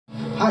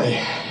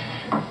Hi.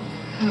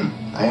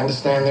 I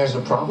understand there's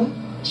a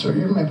problem? So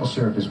your maple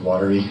syrup is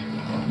watery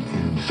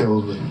and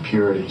filled with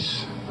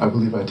impurities. I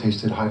believe I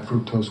tasted high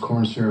fructose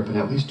corn syrup and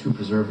at least 2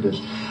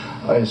 preservatives.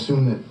 I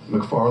assume that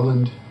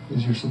McFarland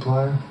is your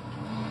supplier?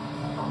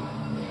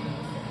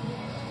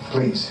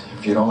 Please,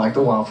 if you don't like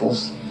the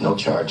waffles, no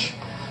charge.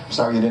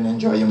 Sorry you didn't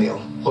enjoy your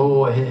meal.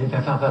 Oh, hey,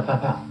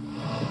 pal.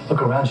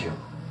 Look around you.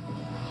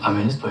 I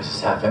mean, this place is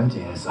half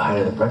empty and it's the height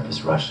of the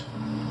breakfast rush.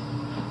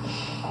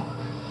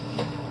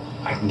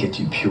 I can get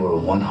you pure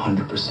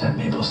 100%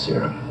 maple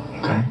syrup,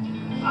 okay?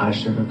 High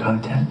sugar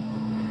content,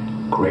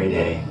 grade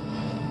A,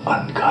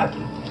 uncut.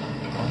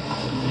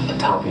 The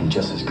topping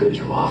just as good as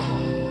your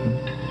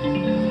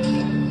waffle.